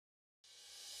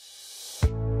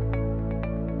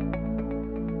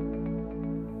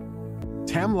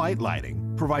Tamlite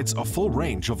Lighting provides a full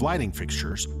range of lighting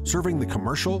fixtures serving the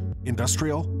commercial,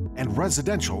 industrial, and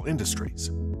residential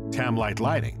industries. Tamlite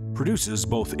Lighting produces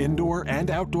both indoor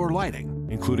and outdoor lighting,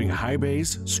 including high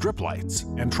bays, strip lights,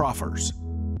 and troffers.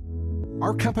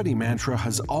 Our company mantra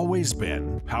has always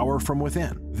been power from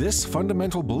within. This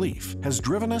fundamental belief has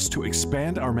driven us to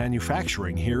expand our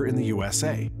manufacturing here in the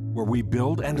USA, where we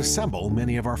build and assemble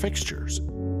many of our fixtures.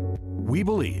 We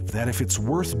believe that if it's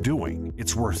worth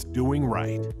doing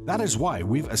right. That is why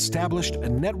we've established a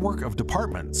network of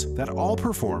departments that all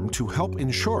perform to help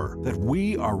ensure that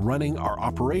we are running our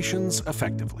operations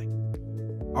effectively.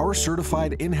 Our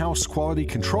certified in-house quality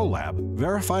control lab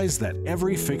verifies that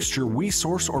every fixture we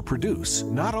source or produce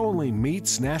not only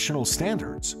meets national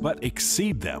standards, but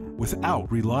exceed them without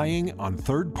relying on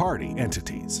third-party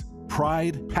entities.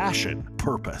 Pride, passion,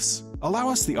 purpose. Allow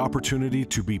us the opportunity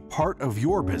to be part of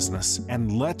your business,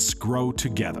 and let's grow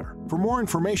together. For more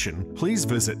information, please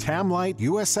visit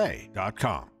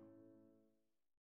tamliteusa.com.